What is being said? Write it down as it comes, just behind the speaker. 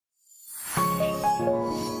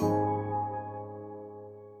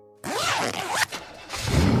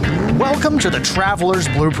Welcome to the Traveler's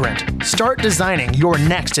Blueprint. Start designing your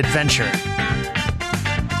next adventure.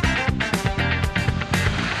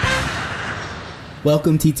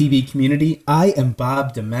 Welcome, TTB community. I am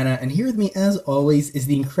Bob DeMena, and here with me, as always, is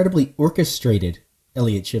the incredibly orchestrated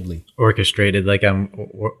Elliot Shibley. Orchestrated, like I'm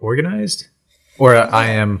organized? Or I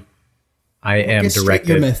am directed?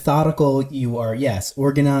 You're methodical. You are, yes,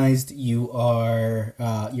 organized. You are,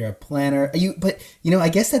 you're a planner. I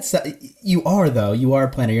guess that's, you are, though. You are a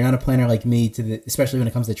planner. You're not a planner like me, especially when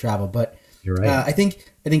it comes to travel. But you're right. I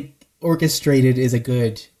think orchestrated is a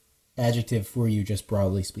good adjective for you, just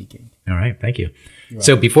broadly speaking. All right, thank you.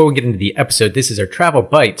 So before we get into the episode, this is our travel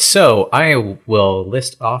bite. So I will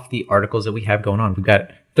list off the articles that we have going on. We've got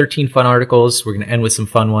 13 fun articles. We're going to end with some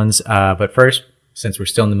fun ones. But first, since we're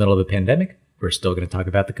still in the middle of a pandemic, we're still going to talk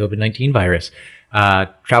about the COVID-19 virus.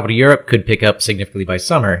 Travel to Europe could pick up significantly by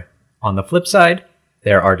summer. On the flip side,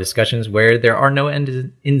 there are discussions where there are no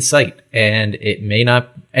end in sight, and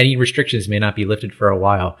any restrictions may not be lifted for a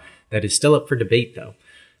while. That is still up for debate, though.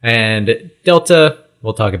 And Delta,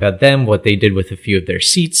 we'll talk about them, what they did with a few of their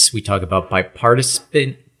seats. We talk about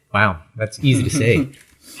bipartisan. Wow, that's easy to say.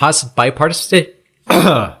 Bipartisan.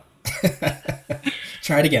 Try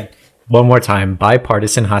it again. One more time.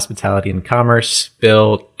 Bipartisan Hospitality and Commerce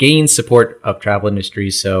bill gains support of travel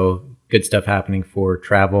industry, so good stuff happening for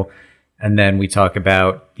travel. And then we talk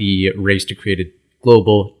about the race to create a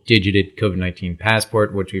global digited COVID-19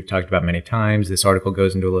 passport, which we've talked about many times. This article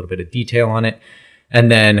goes into a little bit of detail on it.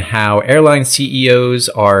 And then how airline CEOs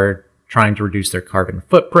are trying to reduce their carbon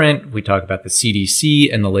footprint. We talk about the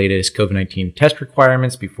CDC and the latest COVID-19 test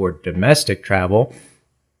requirements before domestic travel.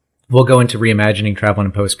 We'll go into reimagining travel in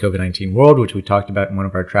a post-COVID-19 world, which we talked about in one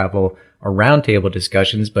of our travel or roundtable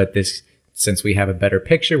discussions. But since we have a better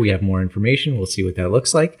picture, we have more information. We'll see what that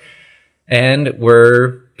looks like. And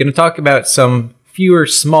we're going to talk about some fewer,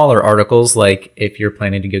 smaller articles, like if you're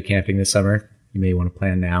planning to go camping this summer, you may want to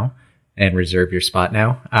plan now and reserve your spot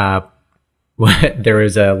now. There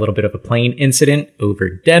was a little bit of a plane incident over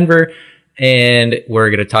Denver, and we're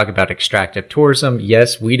going to talk about extractive tourism.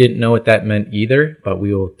 Yes, we didn't know what that meant either, but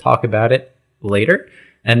we will talk about it later.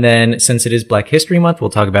 And then since it is Black History Month, we'll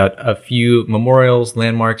talk about a few memorials,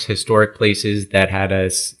 landmarks, historic places that had a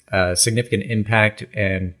significant impact,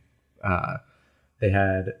 and they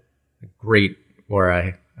had a great,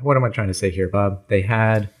 what am I trying to say here, Bob? They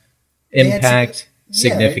had impact,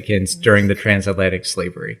 significance during the transatlantic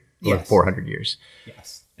slavery for 400 years.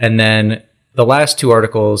 Yes. And then the last two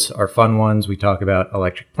articles are fun ones. We talk about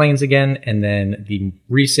electric planes again, and then the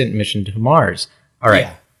recent mission to Mars. All right.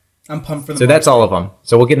 Yeah. I'm pumped for the So that's all of them.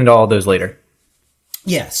 So we'll get into all those later.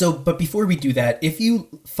 Yeah, but before we do that, if you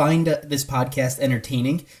find this podcast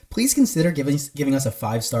entertaining, please consider giving us a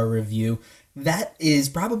 5-star review. That is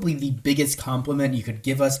probably the biggest compliment you could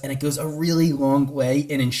give us, and it goes a really long way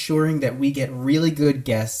in ensuring that we get really good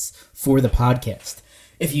guests for the podcast.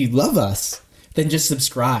 If you love us, then just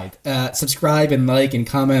subscribe. Subscribe and like and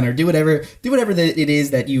comment, or do whatever that it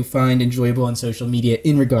is that you find enjoyable on social media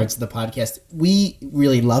in regards to the podcast. We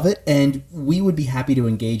really love it, and we would be happy to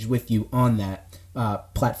engage with you on that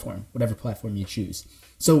platform, whatever platform you choose.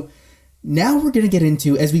 So now we're going to get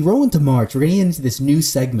into, as we roll into March, we're going to get into this new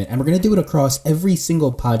segment, and we're going to do it across every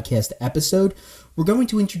single podcast episode. We're going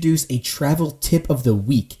to introduce a travel tip of the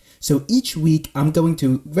week. So each week, I'm going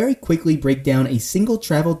to very quickly break down a single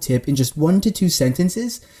travel tip in just 1 to 2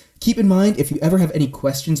 sentences. Keep in mind, if you ever have any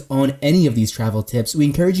questions on any of these travel tips, we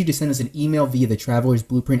encourage you to send us an email via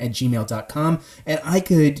thetravelersblueprint@gmail.com, and I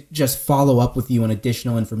could just follow up with you on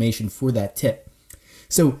additional information for that tip.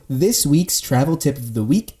 So this week's travel tip of the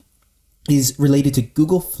week is related to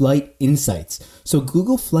Google Flight Insights. So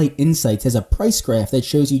Google Flight Insights has a price graph that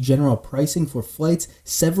shows you general pricing for flights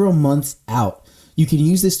several months out. You can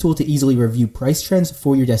use this tool to easily review price trends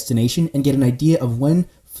for your destination and get an idea of when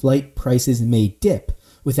flight prices may dip.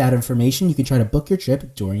 With that information, you can try to book your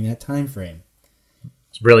trip during that time frame.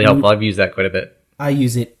 It's really helpful. I've used that quite a bit. I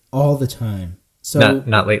use it all the time. So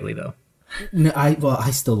not lately though. No,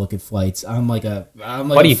 I still look at flights.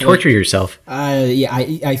 Why do you torture yourself?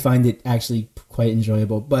 I find it actually quite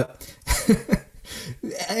enjoyable. But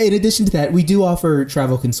in addition to that, we do offer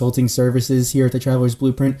travel consulting services here at the Traveler's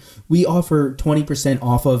Blueprint. We offer 20%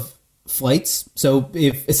 off of flights. So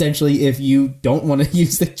if you don't want to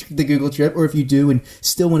use the Google trip, or if you do and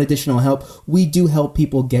still want additional help, we do help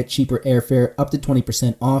people get cheaper airfare, up to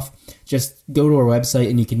 20% off. Just go to our website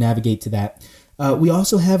and you can navigate to that. We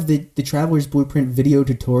also have the Traveler's Blueprint video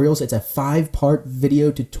tutorials. It's a 5-part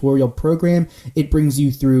video tutorial program. It brings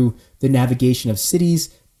you through the navigation of cities,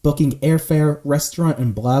 booking airfare, restaurant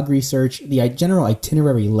and blog research, the general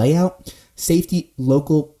itinerary layout, safety,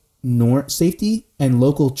 local safety and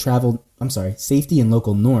local travel. I'm sorry, safety and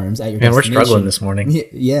local norms at your Man, we're destination. struggling this morning.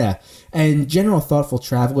 Yeah, and general thoughtful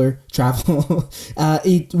travel.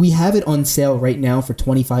 We have it on sale right now for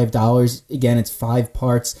 $25. Again, it's 5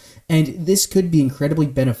 parts, and this could be incredibly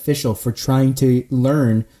beneficial for trying to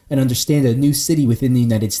learn and understand a new city within the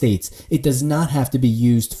United States. It does not have to be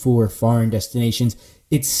used for foreign destinations.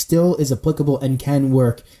 It still is applicable and can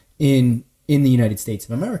work in the United States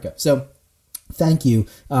of America. So thank you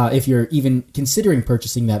if you're even considering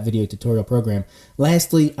purchasing that video tutorial program.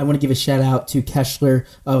 Lastly, I want to give a shout out to Keshler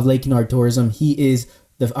of Lake Nard Tourism. He is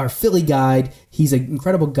our Philly guide. He's an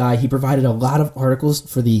incredible guy. He provided a lot of articles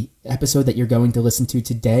for the episode that you're going to listen to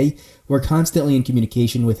today. We're constantly in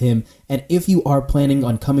communication with him. And if you are planning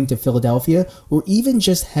on coming to Philadelphia or even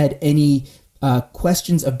just had any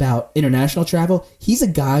questions about international travel, he's a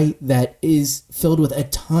guy that is filled with a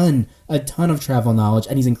ton of travel knowledge,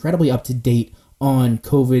 and he's incredibly up to date on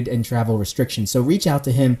COVID and travel restrictions. So reach out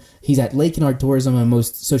to him. He's at Lake Nard Tourism on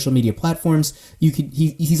most social media platforms.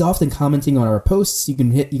 He's often commenting on our posts. You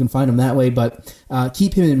can find him that way, but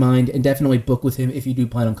keep him in mind and definitely book with him if you do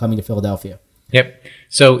plan on coming to Philadelphia. Yep.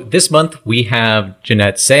 So this month we have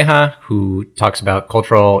Jeanette Seha, who talks about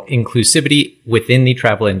cultural inclusivity within the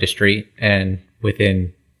travel industry and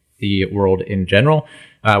within the world in general.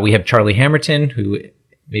 We have Charlie Hammerton, who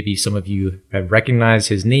maybe some of you have recognized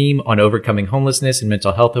his name on overcoming homelessness and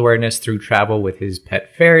mental health awareness through travel with his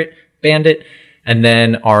pet ferret, Bandit. And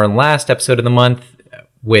then our last episode of the month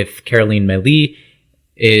with Caroline Meili,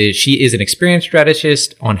 she is an experience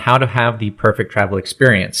strategist on how to have the perfect travel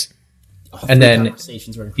experience. And then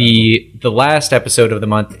the last episode of the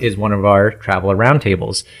month is one of our traveler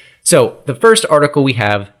roundtables. So the first article we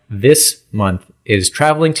have this month is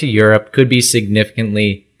traveling to Europe could be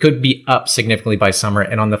up significantly by summer.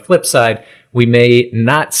 And on the flip side, we may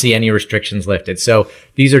not see any restrictions lifted. So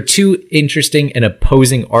these are two interesting and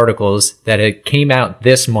opposing articles that came out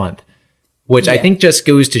this month, which I think just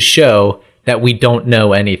goes to show that we don't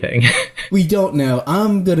know anything. We don't know.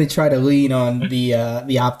 I'm going to try to lean on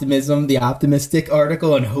the optimistic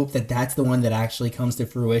article and hope that that's the one that actually comes to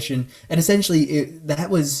fruition. And essentially,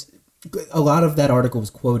 a lot of that article was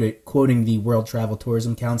quoting the World Travel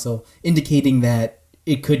Tourism Council, indicating that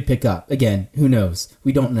it could pick up. Again, who knows?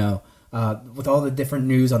 We don't know. With all the different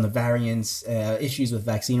news on the variants, issues with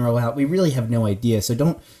vaccine rollout, we really have no idea. So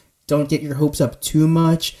don't get your hopes up too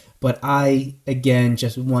much. But I, again,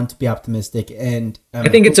 just want to be optimistic. And I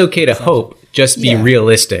think it's okay to hope, just be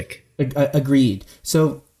realistic. Agreed.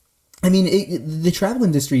 So, I mean, the travel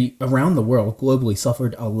industry around the world globally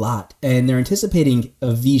suffered a lot, and they're anticipating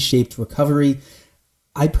a V-shaped recovery.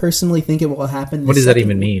 I personally think it will happen. What does that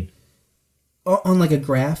even mean? On like a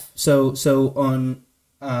graph. So on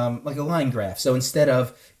like a line graph. So instead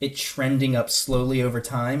of it trending up slowly over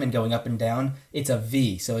time and going up and down, it's a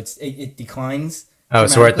V. So it declines. Oh,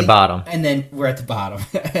 so we're at the bottom. And then we're at the bottom.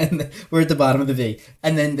 And we're at the bottom of the V.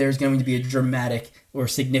 And then there's going to be a dramatic or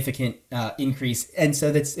significant increase. And so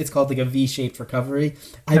it's called like a V-shaped recovery.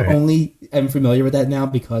 I'm familiar with that now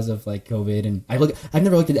because of like COVID. And I've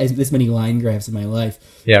never looked at this many line graphs in my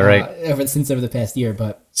life. Yeah, right. Since over the past year.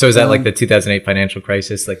 But so is that like the 2008 financial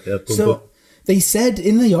crisis? Like the boom, boom? They said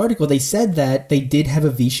in the article, that they did have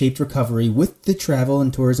a V-shaped recovery with the travel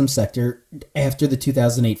and tourism sector after the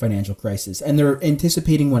 2008 financial crisis. And they're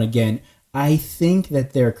anticipating one again. I think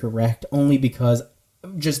that they're correct only because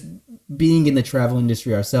just being in the travel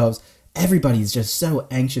industry ourselves, everybody's just so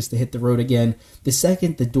anxious to hit the road again. The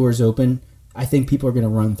second the doors open, I think people are going to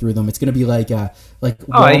run through them. It's going to be like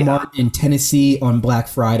Walmart in Tennessee on Black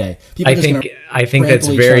Friday. I think that's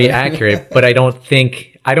very accurate, but I don't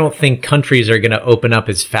think countries are going to open up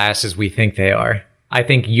as fast as we think they are. I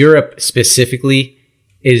think Europe specifically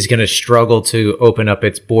is going to struggle to open up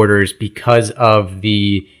its borders because of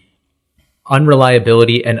the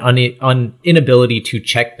unreliability and inability to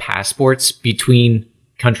check passports between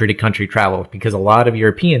country to country travel, because a lot of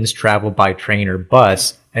Europeans travel by train or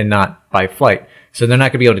bus and not by flight. So they're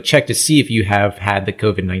not going to be able to check to see if you have had the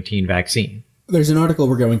COVID-19 vaccine. There's an article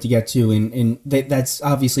we're going to get to, and that's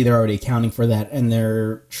obviously they're already accounting for that, and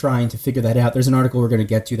they're trying to figure that out. There's an article we're going to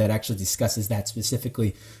get to that actually discusses that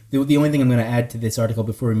specifically. The only thing I'm going to add to this article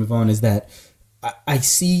before we move on is that I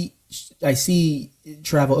see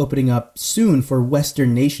travel opening up soon for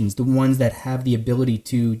Western nations, the ones that have the ability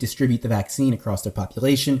to distribute the vaccine across their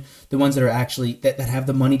population, the ones that are actually that have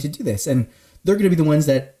the money to do this, and they're going to be the ones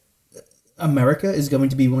that America is going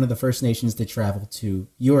to be one of the first nations to travel to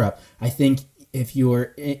Europe. I think if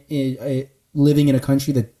you're living in a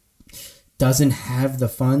country that doesn't have the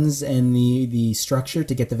funds and the structure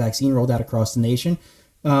to get the vaccine rolled out across the nation,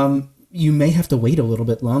 you may have to wait a little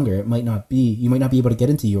bit longer. You might not be able to get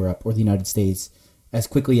into Europe or the United States as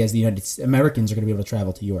quickly as the Americans are going to be able to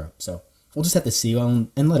travel to Europe. So we'll just have to see and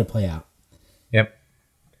let it play out. Yep.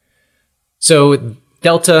 So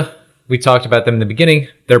Delta, we talked about them in the beginning.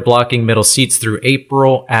 They're blocking middle seats through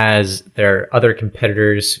April as their other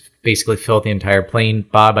competitors basically fill the entire plane.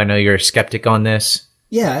 Bob, I know you're a skeptic on this.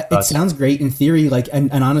 Yeah, it sounds great in theory. Like,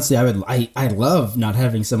 and honestly, I love not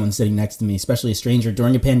having someone sitting next to me, especially a stranger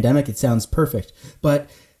during a pandemic. It sounds perfect. But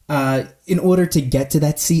in order to get to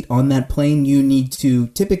that seat on that plane, you need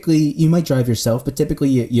to you might drive yourself, but typically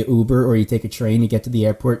you Uber or you take a train to get to the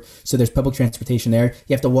airport. So there's public transportation there.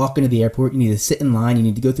 You have to walk into the airport. You need to sit in line. You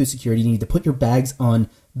need to go through security. You need to put your bags on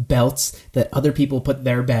belts that other people put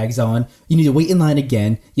their bags on. You need to wait in line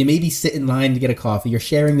again. You maybe sit in line to get a coffee. You're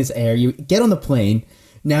sharing this air. You get on the plane.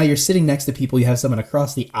 Now you're sitting next to people. You have someone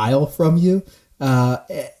across the aisle from you.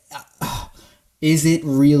 Is it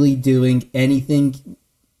really doing anything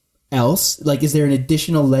else? Like, is there an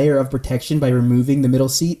additional layer of protection by removing the middle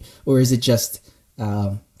seat, or is it just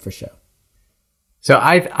for show? So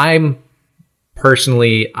I'm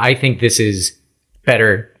personally, I think this is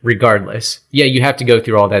better regardless. Yeah, you have to go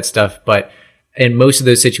through all that stuff, but in most of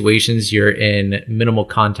those situations, you're in minimal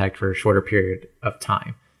contact for a shorter period of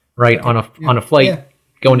time, right? Okay. On a flight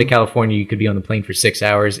going to California, you could be on the plane for 6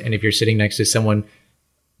 hours, and if you're sitting next to someone,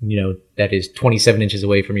 that is 27 inches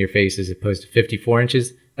away from your face as opposed to 54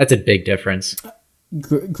 inches, that's a big difference.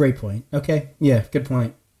 Great point. Okay, yeah, good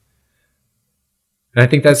point. And I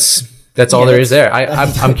think that's all there is there.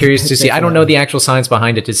 I'm curious to see. I don't know the actual science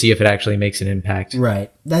behind it to see if it actually makes an impact.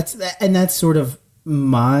 Right. That's sort of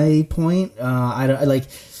my point. I don't like.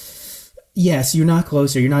 Yes, you're not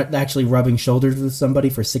closer. You're not actually rubbing shoulders with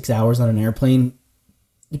somebody for 6 hours on an airplane.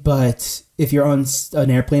 But if you're on an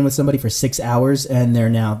airplane with somebody for 6 hours and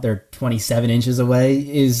they're 27 inches away,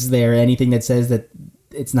 is there anything that says that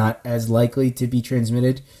it's not as likely to be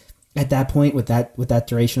transmitted at that point with that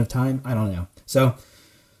duration of time? I don't know. So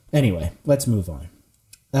anyway, let's move on.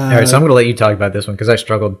 All right, so I'm going to let you talk about this one because I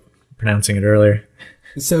struggled pronouncing it earlier.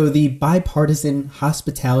 So the bipartisan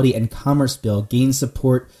Hospitality and Commerce Bill gains the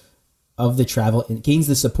support of the travel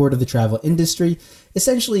industry.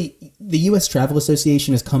 Essentially, the U.S. Travel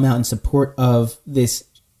Association has come out in support of this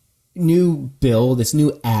new bill, this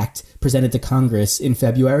new act presented to Congress in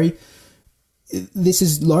February. This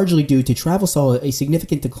is largely due to travel saw a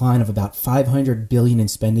significant decline of about $500 billion in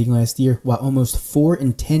spending last year, while almost 4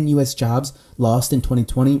 in 10 U.S. jobs lost in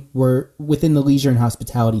 2020 were within the leisure and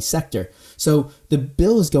hospitality sector. So the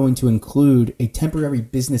bill is going to include a temporary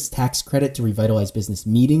business tax credit to revitalize business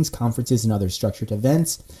meetings, conferences, and other structured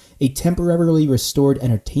events, a temporarily restored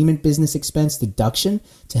entertainment business expense deduction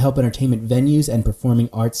to help entertainment venues and performing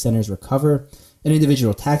arts centers recover, an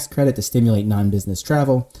individual tax credit to stimulate non-business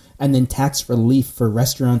travel, and then tax relief for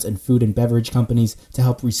restaurants and food and beverage companies to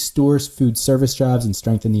help restore food service jobs and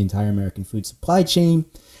strengthen the entire American food supply chain.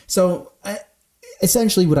 So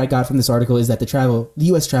essentially what I got from this article is that the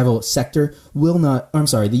U.S. travel sector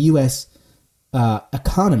the U.S.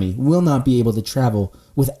 Economy will not be able to travel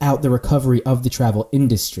without the recovery of the travel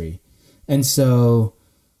industry. And so,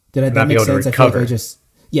 did that make sense? I feel like I just...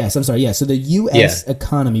 Yes, I'm sorry. Yeah, so the U.S.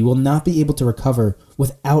 economy will not be able to recover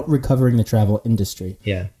without recovering the travel industry.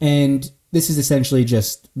 Yeah. And this is essentially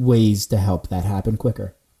just ways to help that happen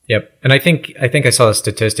quicker. Yep. And I think I saw a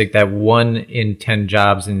statistic that 1 in 10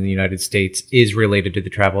 jobs in the United States is related to the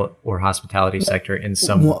travel or hospitality sector in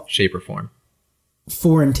some shape or form.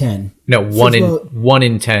 4 in 10. No, 1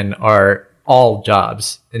 in 10 are all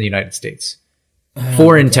jobs in the United States.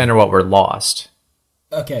 4 in 10 are what were lost.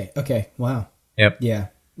 Okay. Wow. Yep.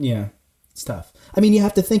 Yeah, it's tough. I mean, you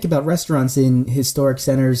have to think about restaurants in historic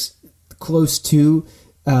centers close to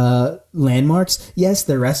landmarks. Yes,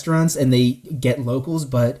 they're restaurants and they get locals,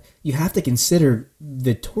 but you have to consider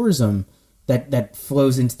the tourism that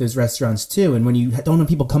flows into those restaurants too. And when you don't have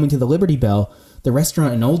people coming to the Liberty Bell, the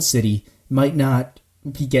restaurant in Old City might not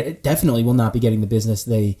definitely will not be getting the business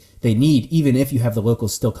they need, even if you have the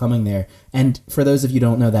locals still coming there. And for those of you who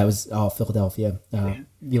don't know, that was Philadelphia. The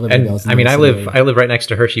Liberty Bell's I mean, I live right next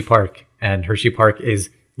to Hershey Park, and Hershey Park is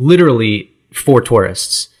literally for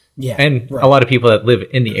tourists. Yeah, and right. A lot of people that live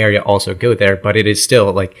in the area also go there, but it is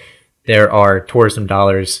still like there are tourism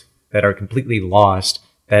dollars that are completely lost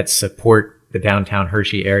that support the downtown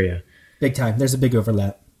Hershey area. Big time. There's a big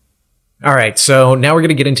overlap. All right, so now we're going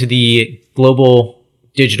to get into the global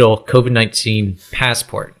digital COVID-19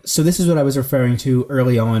 passport. So this is what I was referring to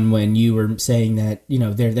early on when you were saying that,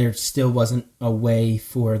 there still wasn't a way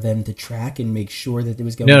for them to track and make sure that it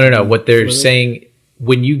was going. No. What they're saying,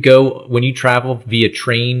 when you travel via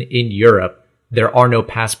train in Europe, there are no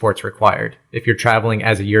passports required if you're traveling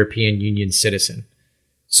as a European Union citizen.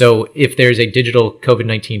 So if there's a digital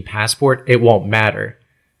COVID-19 passport, it won't matter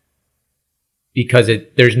because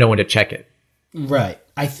there's no one to check it. Right.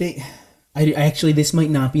 I think I actually, this might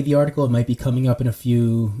not be the article. It might be coming up in a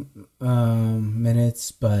few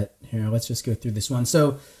minutes, but here, let's just go through this one.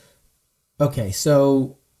 So, okay,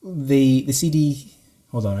 so the CD,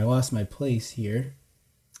 hold on, I lost my place here.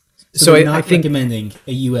 So they're not recommending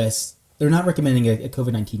a U.S., they're not recommending a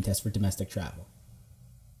COVID-19 test for domestic travel.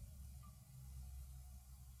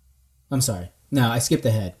 I'm sorry. No, I skipped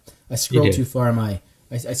ahead. I scrolled too far on my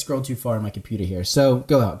computer here. So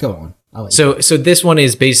go on. So this one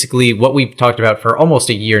is basically what we've talked about for almost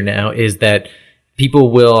a year now, is that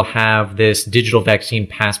people will have this digital vaccine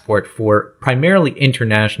passport for primarily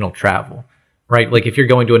international travel, right? Like if you're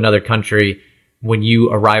going to another country, when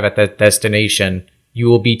you arrive at that destination, you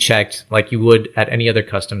will be checked like you would at any other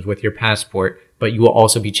customs with your passport, but you will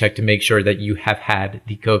also be checked to make sure that you have had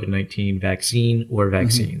the COVID-19 vaccine or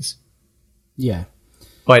vaccines. Yeah.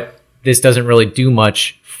 But this doesn't really do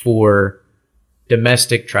much for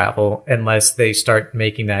domestic travel unless they start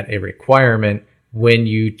making that a requirement when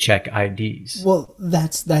you check IDs. Well,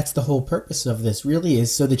 that's the whole purpose of this, really,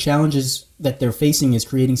 is so the challenges that they're facing is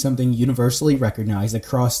creating something universally recognized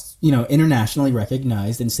across, internationally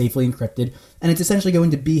recognized and safely encrypted, and it's essentially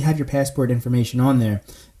going to have your passport information on there.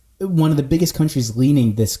 One of the biggest countries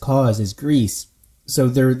leaning this cause is Greece. So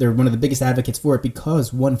they're one of the biggest advocates for it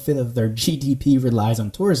because 1/5 of their GDP relies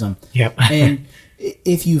on tourism. Yep. And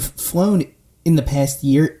if you've flown in the past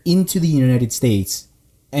year into the United States,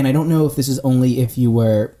 and I don't know if this is only if you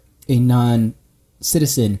were a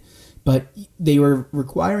non-citizen, but they were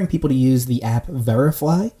requiring people to use the app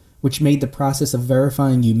Verifly, which made the process of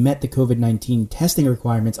verifying you met the COVID-19 testing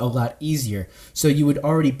requirements a lot easier. So you would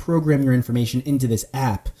already program your information into this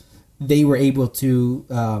app. They were able to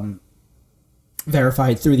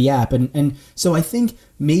verify it through the app. And so I think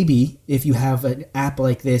maybe if you have an app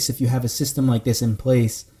like this, if you have a system like this in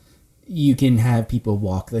place, you can have people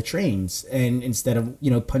walk the trains, and instead of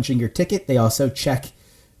punching your ticket, they also check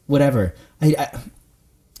whatever.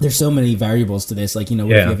 There's so many variables to this. Like if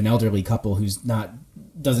you have an elderly couple who's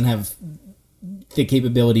doesn't have the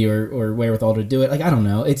capability or wherewithal to do it. Like I don't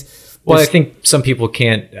know. I think some people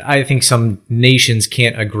can't. I think some nations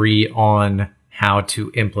can't agree on how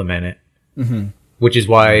to implement it, which is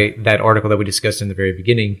why that article that we discussed in the very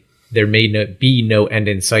beginning. There may be no end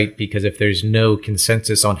in sight, because if there's no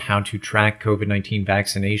consensus on how to track COVID-19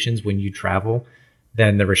 vaccinations when you travel,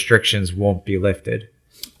 then the restrictions won't be lifted.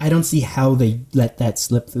 I don't see how they let that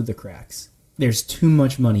slip through the cracks. There's too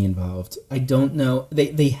much money involved. I don't know.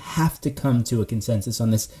 They have to come to a consensus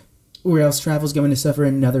on this, or else travel's going to suffer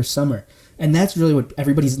another summer. And that's really what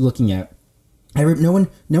everybody's looking at. I shouldn't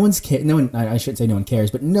say no one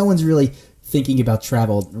cares, but no one's really thinking about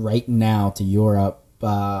travel right now to Europe.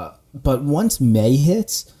 But once May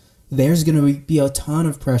hits, there's going to be a ton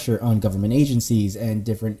of pressure on government agencies and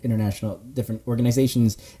different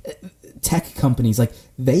organizations, tech companies. Like,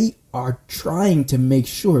 they are trying to make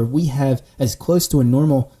sure we have as close to a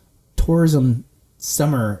normal tourism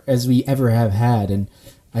summer as we ever have had. And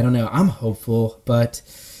I don't know, I'm hopeful, but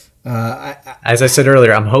as I said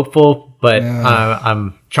earlier, I'm hopeful, but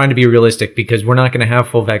I'm trying to be realistic, because we're not going to have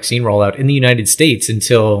full vaccine rollout in the United States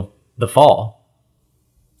until the fall.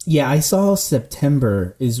 Yeah, I saw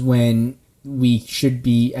September is when we should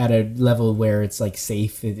be at a level where it's like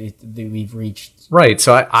safe. We've reached. Right.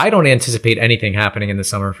 So I don't anticipate anything happening in the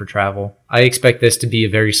summer for travel. I expect this to be a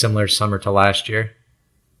very similar summer to last year.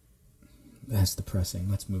 That's depressing.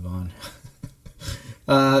 Let's move on.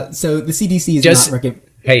 So the CDC is not recommending.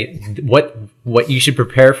 Hey, what you should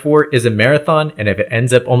prepare for is a marathon, and if it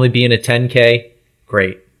ends up only being a 10K,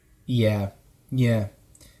 great. Yeah.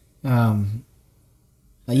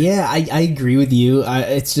 I agree with you.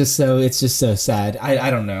 It's just so sad.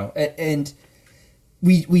 I don't know, and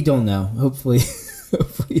we don't know. Hopefully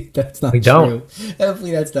that's not true.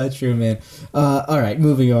 Hopefully that's not true, man. All right,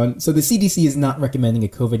 moving on. So the CDC is not recommending a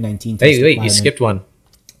COVID-19 test. Wait, you skipped one.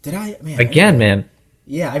 Did I? Man, again, man.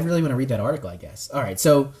 Yeah, I really want to read that article, I guess. All right,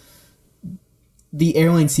 so the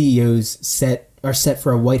airline CEOs are set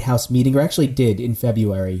for a White House meeting, or actually did in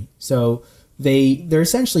February. So they're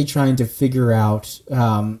essentially trying to figure out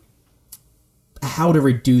how to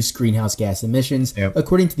reduce greenhouse gas emissions. Yep.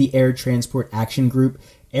 According to the Air Transport Action Group,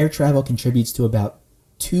 air travel contributes to about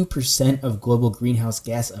 2% of global greenhouse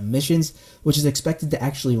gas emissions, which is expected to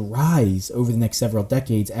actually rise over the next several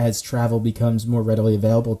decades as travel becomes more readily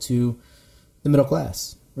available to the middle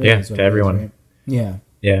class. Really, to everyone. Right? Yeah.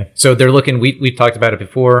 Yeah. So they're looking, we've talked about it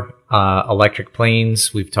before. electric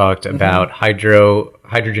planes. We've talked about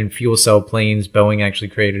hydrogen fuel cell planes. Boeing actually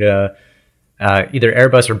created either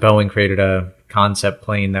Airbus or Boeing created a concept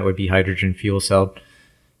plane that would be hydrogen fuel cell.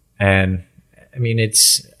 And I mean,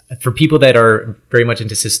 it's for people that are very much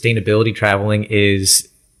into sustainability. Traveling is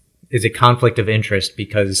a conflict of interest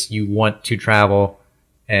because you want to travel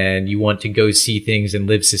and you want to go see things and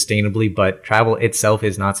live sustainably, but travel itself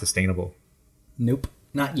is not sustainable. Nope,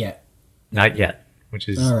 not yet. Not yet, which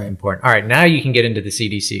is important. All right, now you can get into the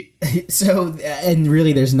CDC. So, and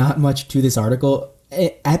really, there's not much to this article.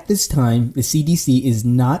 At this time, the CDC is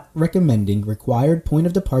not recommending required point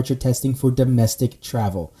of departure testing for domestic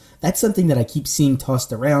travel. That's something that I keep seeing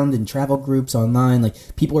tossed around in travel groups online.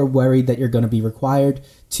 Like, people are worried that you're going to be required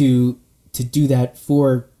to do that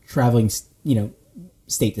for traveling,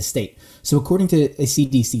 state to state. So according to a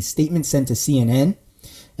CDC statement sent to CNN,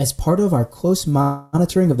 as part of our close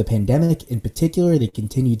monitoring of the pandemic, in particular the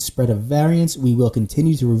continued spread of variants, we will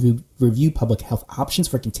continue to review public health options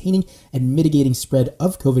for containing and mitigating spread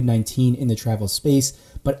of COVID-19 in the travel space.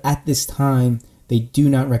 But at this time, they do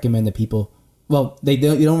not recommend that people, they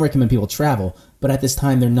don't recommend people travel, but at this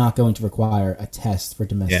time, they're not going to require a test for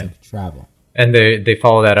domestic travel. And they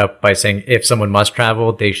follow that up by saying if someone must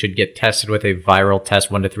travel, they should get tested with a viral test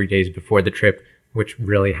 1 to 3 days before the trip, which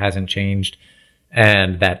really hasn't changed.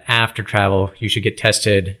 And that after travel, you should get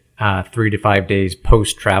tested 3 to 5 days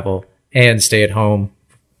post-travel and stay at home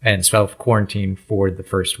and self-quarantine for the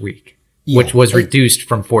first week, which was reduced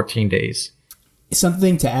from 14 days.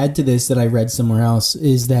 Something to add to this that I read somewhere else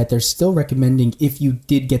is that they're still recommending if you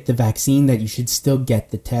did get the vaccine that you should still get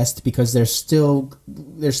the test because they're still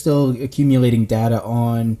accumulating data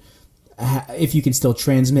on if you can still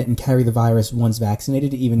transmit and carry the virus once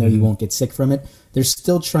vaccinated, even though you won't get sick from it. They're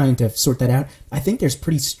still trying to sort that out. I think there's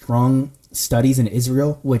pretty strong studies in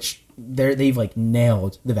Israel, which they've like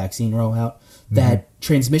nailed the vaccine rollout, that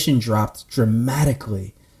transmission dropped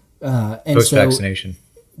dramatically. And post-vaccination.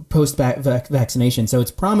 Post-vaccination. So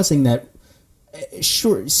it's promising that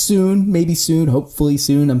maybe soon, hopefully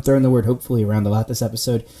soon. I'm throwing the word hopefully around a lot this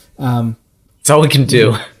episode. It's all we can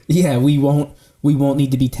do. Yeah, we won't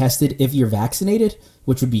need to be tested if you're vaccinated,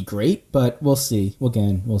 which would be great, but we'll see.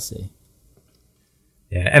 We'll see.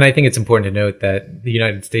 Yeah, and I think it's important to note that the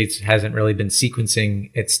United States hasn't really been sequencing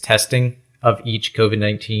its testing of each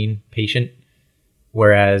COVID-19 patient,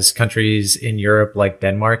 whereas countries in Europe like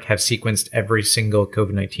Denmark have sequenced every single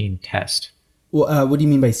COVID-19 test. Well, what do you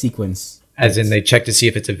mean by sequence? As in they check to see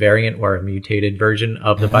if it's a variant or a mutated version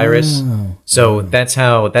of the virus. So that's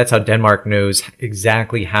how Denmark knows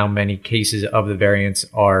exactly how many cases of the variants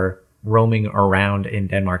are roaming around in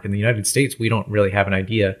Denmark. In the United States, we don't really have an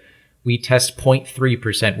idea. We test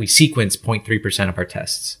 0.3%. We sequence 0.3% of our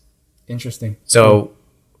tests. Interesting. So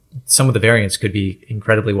some of the variants could be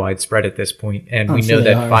incredibly widespread at this point. And we know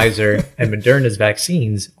that Pfizer and Moderna's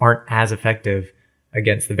vaccines aren't as effective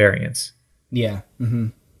against the variants. Yeah.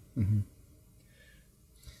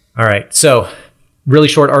 All right. So really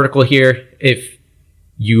short article here. If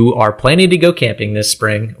you are planning to go camping this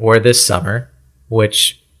spring or this summer,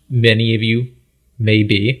 which many of you may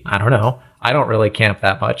be, I don't know. I don't really camp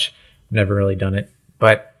that much. Never really done it,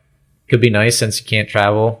 but could be nice since you can't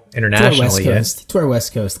travel internationally yet. To our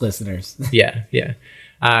West Coast listeners. Yeah.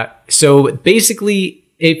 So basically,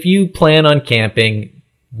 if you plan on camping,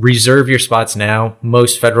 reserve your spots now.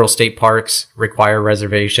 Most federal state parks require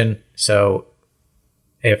reservation. So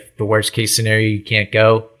if the worst case scenario, you can't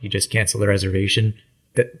go, you just cancel the reservation.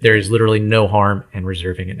 There is literally no harm in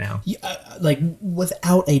reserving it now. Like,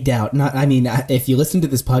 without a doubt. If you listen to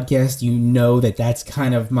this podcast, you know that that's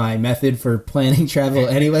kind of my method for planning travel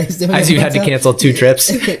anyways. As you had to cancel 2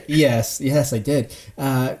 trips? Yes, I did.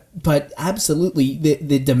 But absolutely,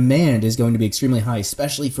 the demand is going to be extremely high,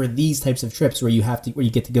 especially for these types of trips where you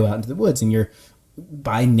get to go out into the woods and you're,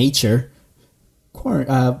 by nature,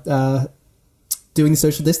 doing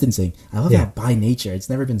social distancing. I love how by nature, it's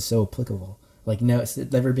never been so applicable. It's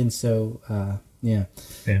never been so,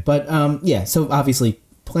 But, so obviously,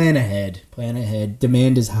 plan ahead.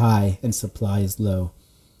 Demand is high and supply is low.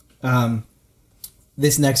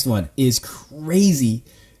 This next one is crazy.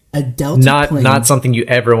 A Delta plane. Not something you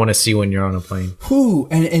ever want to see when you're on a plane.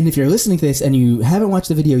 And if you're listening to this and you haven't watched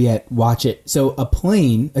the video yet, watch it. So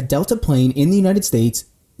a Delta plane in the United States,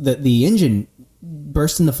 the engine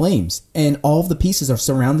burst into flames and all of the pieces are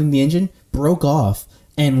surrounding the engine broke off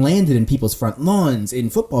and landed in people's front lawns, in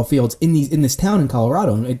football fields, in this town in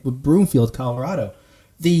Colorado, in Broomfield, Colorado.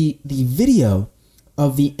 The video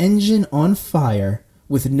of the engine on fire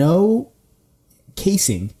with no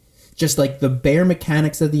casing, just like the bare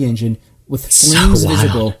mechanics of the engine with flames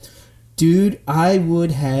visible. Dude, I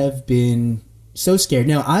would have been so scared.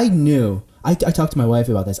 Now, I knew. I talked to my wife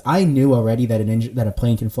about this. I knew already that that a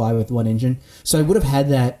plane can fly with one engine, so I would have had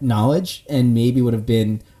that knowledge, and maybe would have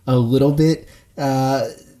been a little bit,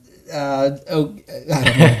 I don't know,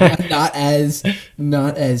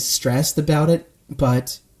 not as stressed about it.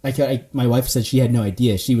 But my wife said she had no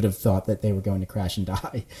idea. She would have thought that they were going to crash and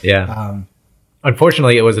die. Yeah.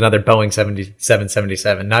 Unfortunately, it was another Boeing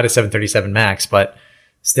 777, not a 737 MAX, but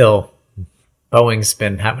still. Boeing's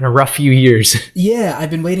been having a rough few years. Yeah, I've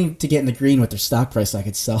been waiting to get in the green with their stock price so I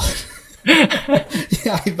could sell it.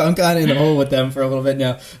 Yeah, I'm kind of in the hole with them for a little bit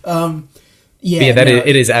now.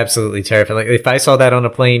 It is absolutely terrifying. Like, if I saw that on a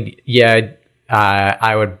plane,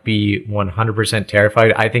 I would be 100%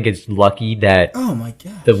 terrified. I think it's lucky that oh my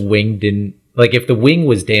god, the wing didn't. Like, if the wing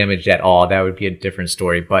was damaged at all, that would be a different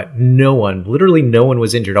story. But literally no one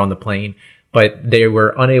was injured on the plane. But they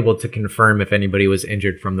were unable to confirm if anybody was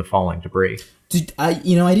injured from the falling debris. I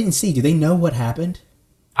didn't see. Do they know what happened?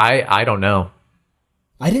 I don't know.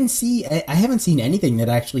 I didn't see. I haven't seen anything that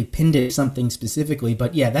actually pinned it something specifically.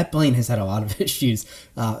 But yeah, that plane has had a lot of issues,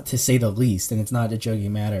 to say the least, and it's not a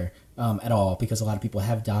joking matter at all, because a lot of people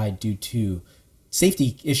have died due to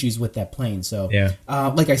safety issues with that plane. So yeah,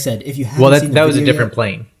 like I said, if you haven't seen that was a different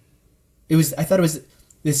plane. It was. I thought it was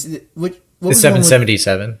this. What the was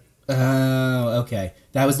 777. Oh, okay.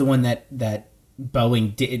 That was the one that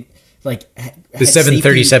Boeing did. Like the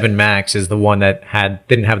 737 MAX is the one that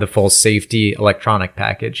didn't have the full safety electronic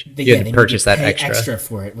package. You had to purchase that extra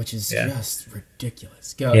for it, which is just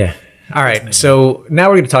ridiculous. Go. Yeah. All right. So now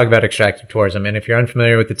we're going to talk about extractive tourism. And if you're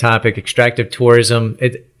unfamiliar with the topic, extractive tourism,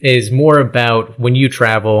 it is more about when you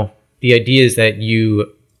travel, the idea is that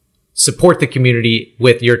you support the community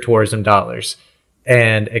with your tourism dollars.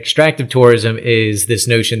 And extractive tourism is this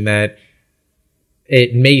notion that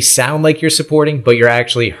it may sound like you're supporting, but you're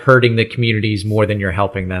actually hurting the communities more than you're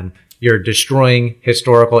helping them. You're destroying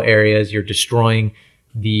historical areas. You're destroying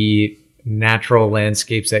the natural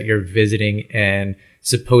landscapes that you're visiting and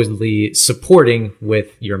supposedly supporting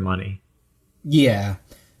with your money. Yeah.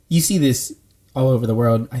 You see this all over the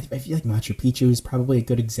world. I feel like Machu Picchu is probably a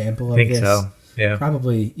good example of this. I think so. Yeah.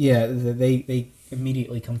 Probably. Yeah. They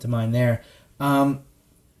immediately come to mind there.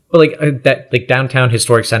 But like downtown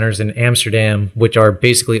historic centers in Amsterdam, which are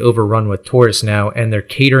basically overrun with tourists now, and they're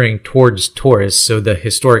catering towards tourists. So the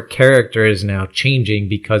historic character is now changing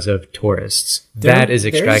because of tourists. That is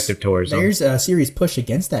extractive tourism. There's a serious push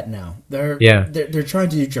against that now. They're trying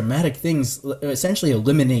to do dramatic things, essentially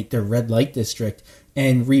eliminate their red light district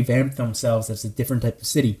and revamp themselves as a different type of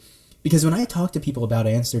city. Because when I talk to people about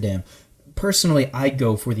Amsterdam, personally, I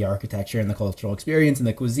go for the architecture and the cultural experience and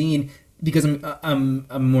the cuisine, because I'm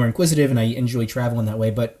more inquisitive and I enjoy traveling that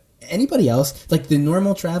way. But anybody else, like the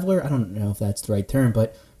normal traveler, I don't know if that's the right term,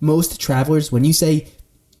 but most travelers, when you say,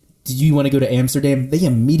 do you want to go to Amsterdam, they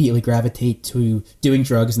immediately gravitate to doing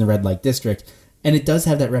drugs in the red light district. And it does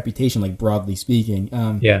have that reputation, like broadly speaking.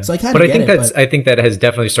 So I kind of get it. I think that has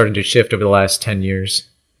definitely started to shift over the last 10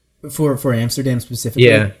 years. For Amsterdam specifically?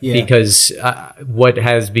 Yeah. Because what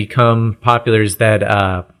has become popular is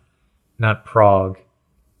that, not Prague.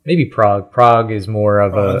 Maybe Prague. Prague is more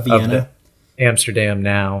of the Amsterdam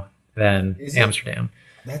now than Amsterdam.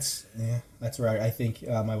 That's right. I think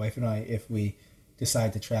my wife and I, if we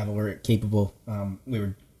decide to travel, we're capable. We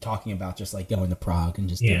were talking about just like going to Prague and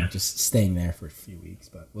just staying there for a few weeks,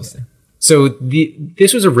 but we'll see. So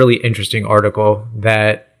this was a really interesting article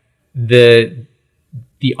that the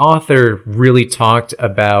author really talked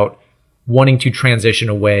about wanting to transition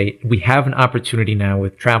away. We have an opportunity now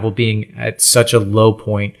with travel being at such a low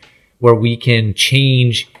point where we can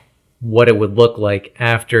change what it would look like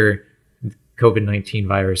after COVID-19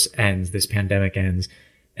 virus ends, this pandemic ends.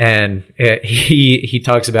 And he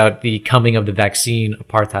talks about the coming of the vaccine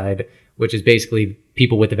apartheid, which is basically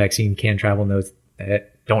people with the vaccine can travel, those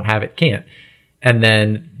that don't have it can't. And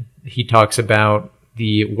then he talks about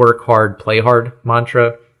the work hard, play hard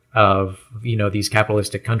mantra of, these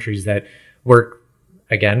capitalistic countries that work,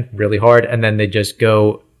 again, really hard, and then they just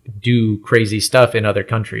go do crazy stuff in other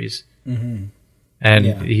countries. Mm-hmm. And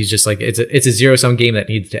he's just like, it's a zero-sum game that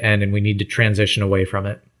needs to end, and we need to transition away from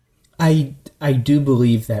it. I do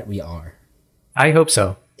believe that we are. I hope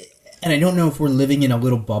so. And I don't know if we're living in a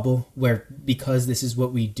little bubble where, because this is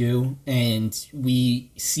what we do and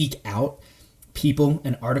we seek out people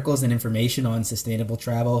and articles and information on sustainable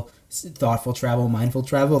travel, thoughtful travel, mindful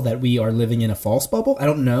travel, that we are living in a false bubble. I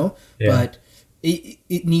don't know, but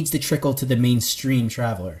it needs to trickle to the mainstream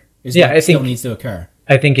traveler. I think still needs to occur.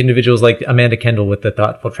 I think individuals like Amanda Kendall with the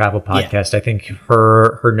Thoughtful Travel podcast, I think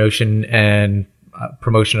her notion and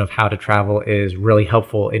promotion of how to travel is really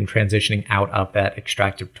helpful in transitioning out of that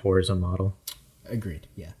extractive tourism model. Agreed.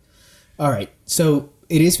 Yeah. All right. So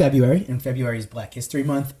it is February, and February is Black History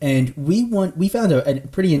Month, and we found a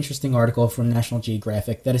pretty interesting article from National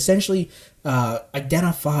Geographic that essentially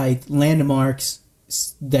identified landmarks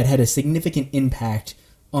that had a significant impact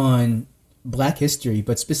on Black history,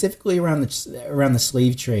 but specifically around the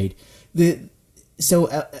slave trade. I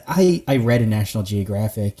read in National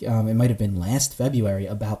Geographic, it might have been last February,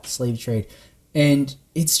 about the slave trade, and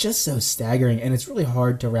it's just so staggering, and it's really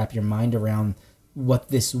hard to wrap your mind around what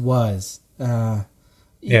this was. Yeah.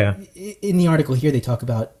 In the article here, they talk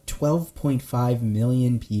about 12.5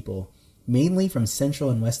 million people, mainly from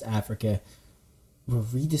Central and West Africa, were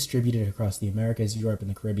redistributed across the Americas, Europe,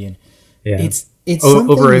 and the Caribbean. Yeah. It's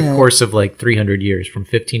over a course of like 300 years, from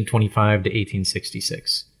 1525 to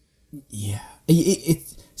 1866. Yeah.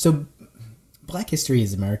 So Black history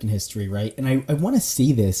is American history, right? And I want to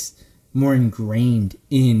see this more ingrained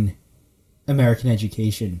in American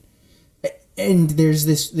education. And there's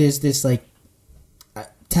this like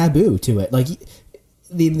taboo to it. Like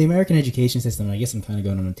the American education system, and I guess I'm kind of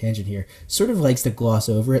going on a tangent here, sort of likes to gloss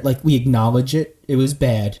over it. Like, we acknowledge it was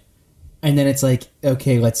bad, and then it's like,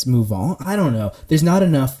 okay, let's move on. I don't know. There's not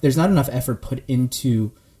enough effort put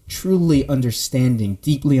into truly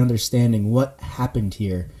deeply understanding what happened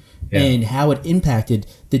here. Yeah. And how it impacted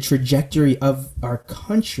the trajectory of our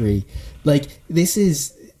country. Like,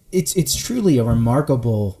 it's truly a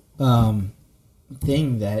remarkable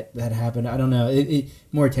thing that happened. I don't know.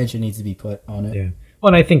 More attention needs to be put on it. Yeah.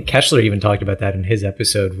 Well, and I think Kessler even talked about that in his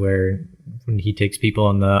episode, where when he takes people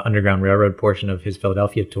on the Underground Railroad portion of his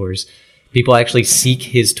Philadelphia tours, people actually seek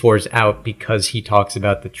his tours out because he talks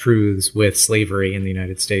about the truths with slavery in the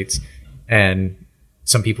United States. And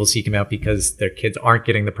some people seek him out because their kids aren't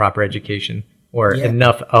getting the proper education, or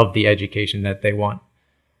enough of the education that they want.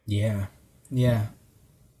 Yeah. Yeah.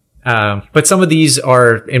 But some of these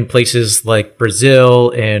are in places like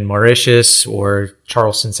Brazil and Mauritius, or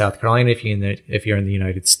Charleston, South Carolina, if you're in the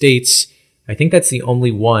United States. I think that's the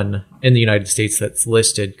only one in the United States that's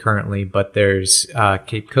listed currently, but there's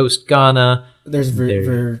Cape Coast, Ghana. There's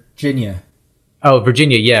Virginia. Oh,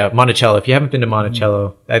 Virginia, yeah, Monticello. If you haven't been to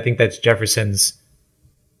Monticello, I think that's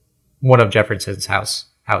one of Jefferson's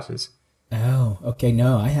houses. Oh, okay.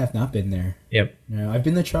 No, I have not been there. Yep. No, I've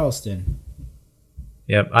been to Charleston.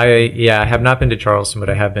 Yep. I have not been to Charleston, but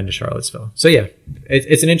I have been to Charlottesville. So yeah,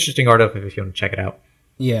 it's an interesting article if you want to check it out.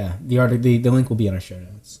 Yeah, the link will be on our show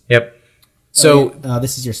notes. Yep. So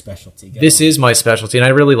this is your specialty. This is my specialty, and I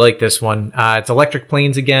really like this one. It's electric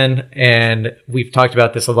planes again, and we've talked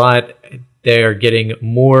about this a lot. They're getting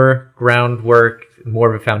more groundwork,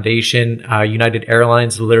 more of a foundation. United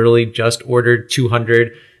Airlines literally just ordered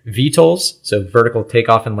 200 VTOLs, so vertical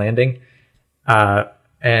takeoff and landing.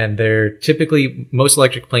 And they're typically, most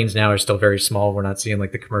electric planes now are still very small. We're not seeing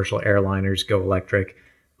like the commercial airliners go electric,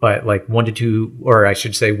 but like 1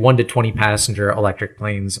 to 20 passenger electric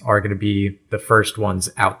planes are going to be the first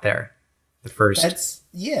ones out there. The first.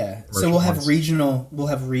 So we'll have regional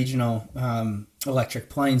electric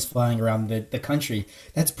planes flying around the country.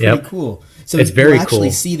 That's pretty cool. So it's very we'll actually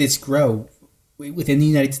cool. See this grow within the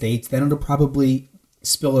United States. Then it'll probably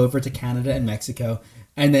spill over to Canada and Mexico.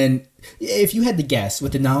 And then, if you had to guess,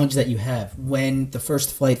 with the knowledge that you have, when the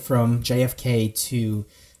first flight from JFK to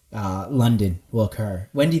London will occur,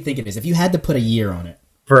 when do you think it is? If you had to put a year on it.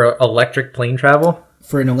 For electric plane travel?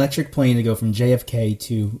 For an electric plane to go from JFK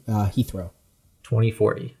to Heathrow.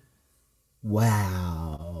 2040.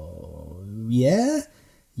 Wow. Yeah?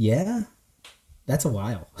 Yeah? That's a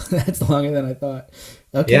while. That's longer than I thought.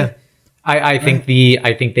 Okay. Yeah. I think they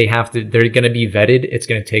have to, they're going to be vetted. It's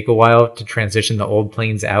going to take a while to transition the old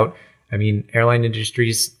planes out. I mean, airline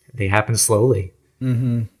industries, they happen slowly.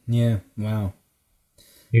 Mm-hmm. Yeah. Wow.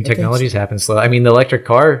 New technologies happen slowly. I mean, the electric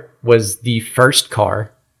car was the first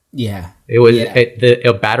car. Yeah. It was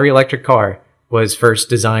a battery electric car was first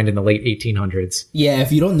designed in the late 1800s. Yeah,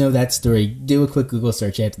 if you don't know that story, do a quick Google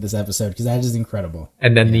search after this episode, because that is incredible.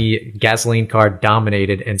 And then the gasoline car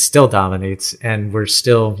dominated and still dominates, and we're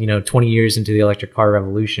still, 20 years into the electric car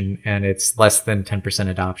revolution, and it's less than 10%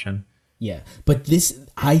 adoption. Yeah, but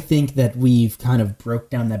I think that we've kind of broke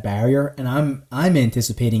down that barrier, and I'm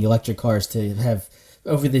anticipating electric cars to have,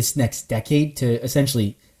 over this next decade, to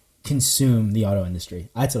essentially consume the auto industry.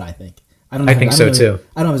 That's what I think. I think so too.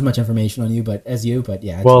 I don't have as much information on you, but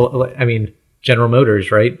yeah. Well, I mean, General Motors,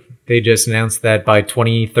 right? They just announced that by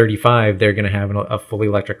 2035, they're going to have a fully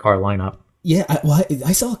electric car lineup. Yeah,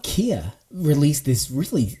 I saw Kia release this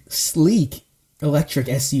really sleek electric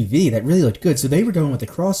SUV that really looked good. So they were going with the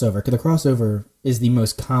crossover, because the crossover is the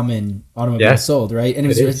most common automobile sold, right? And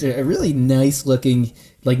it was a really nice looking,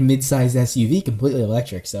 like mid-sized SUV, completely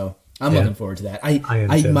electric. So I'm looking forward to that.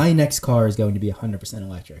 I my next car is going to be 100%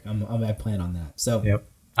 electric. I plan on that. So yep.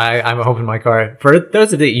 I'm hoping my car, for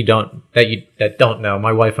those of you that don't know,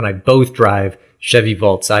 my wife and I both drive Chevy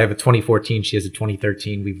Volts. I have a 2014. She has a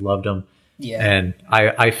 2013. We've loved them. Yeah. And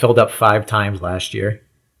I filled up 5 times last year.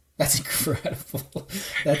 That's incredible.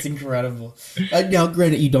 That's incredible. Now,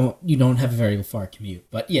 granted, you don't have a very far commute,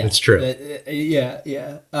 but yeah, it's true.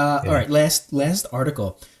 Yeah. All right, last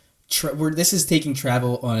article. This is taking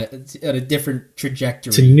travel on a different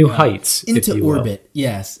trajectory to new heights, into orbit.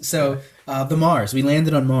 Yes. So the Mars, we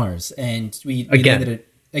landed on Mars, and we landed it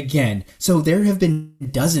again. So there have been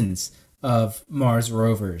dozens of Mars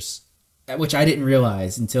rovers, which I didn't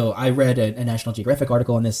realize until I read a National Geographic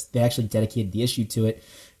article on this. They actually dedicated the issue to it.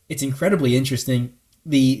 It's incredibly interesting.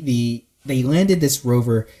 They landed this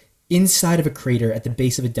rover inside of a crater at the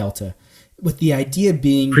base of a delta, with the idea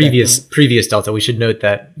being previous delta. We should note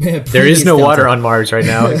that there is no water on Mars right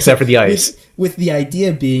now except for the ice. With the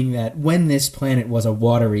idea being that when this planet was a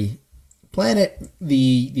watery planet,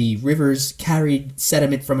 the rivers carried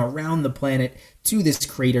sediment from around the planet to this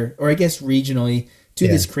crater, or I guess regionally to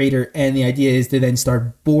this crater, and the idea is to then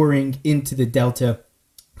start boring into the delta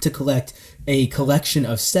to collect a collection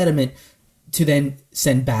of sediment to then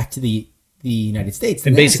send back to the United States.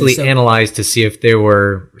 And basically analyze to see if there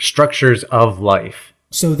were structures of life.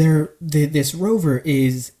 So this rover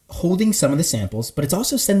is holding some of the samples, but it's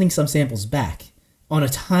also sending some samples back on a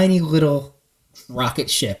tiny little rocket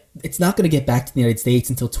ship. It's not going to get back to the United States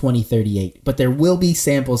until 2038, but there will be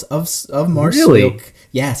samples of Mars soil,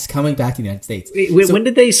 yes, coming back to the United States. When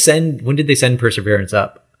did they send Perseverance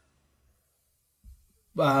up?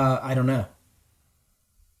 I don't know.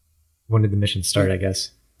 When did the mission start, I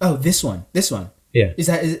guess? Oh, this one. Yeah.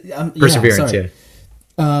 Perseverance,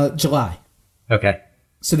 July. Okay.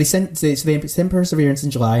 So they sent Perseverance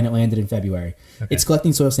in July, and it landed in February. Okay. It's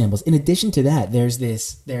collecting soil samples. In addition to that, there's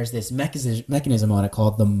this mechanism on it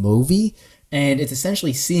called the MOVI, and it's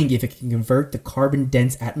essentially seeing if it can convert the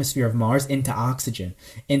carbon-dense atmosphere of Mars into oxygen,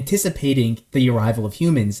 anticipating the arrival of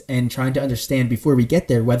humans, and trying to understand before we get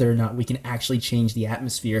there whether or not we can actually change the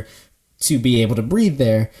atmosphere to be able to breathe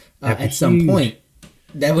there at some point.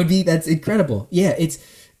 That's incredible. Yeah,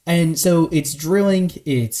 it's drilling,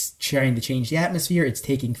 it's trying to change the atmosphere, it's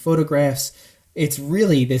taking photographs. It's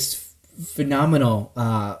really this phenomenal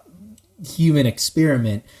human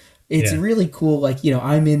experiment. It's really cool. Like,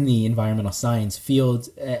 I'm in the environmental science field.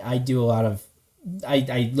 I do a lot of,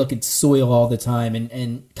 I look at soil all the time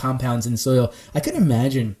and compounds in soil. I couldn't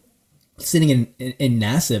imagine sitting in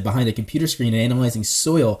NASA behind a computer screen and analyzing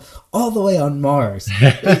soil all the way on Mars.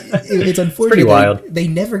 It's unfortunate. Pretty wild. They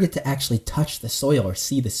never get to actually touch the soil or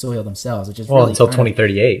see the soil themselves, which is really until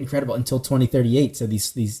 2038. Incredible, until 2038. So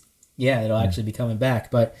these it'll actually be coming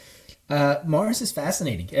back. But Mars is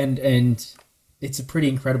fascinating, and it's a pretty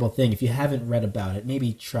incredible thing. If you haven't read about it,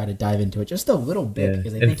 maybe try to dive into it just a little bit.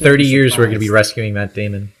 Because in 30 years, we're going to be rescuing Matt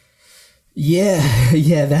Damon.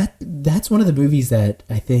 Yeah, that's one of the movies that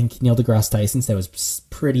I think Neil deGrasse Tyson said was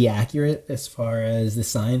pretty accurate as far as the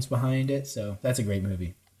science behind it. So that's a great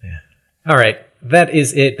movie. Yeah. All right. That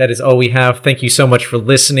is it. That is all we have. Thank you so much for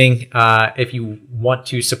listening. If you want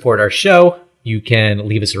to support our show, you can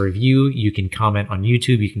leave us a review. You can comment on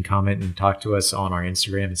YouTube. You can comment and talk to us on our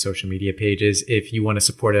Instagram and social media pages. If you want to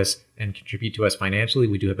support us and contribute to us financially,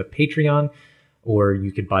 we do have a Patreon, or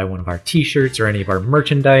you could buy one of our t-shirts or any of our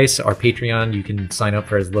merchandise. Our Patreon, you can sign up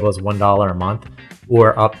for as little as $1 a month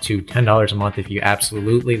or up to $10 a month if you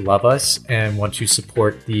absolutely love us and want to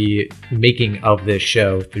support the making of this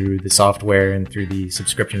show through the software and through the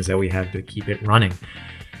subscriptions that we have to keep it running.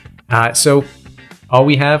 So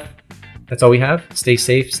that's all we have. Stay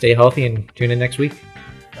safe, stay healthy, and tune in next week.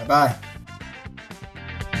 Bye-bye.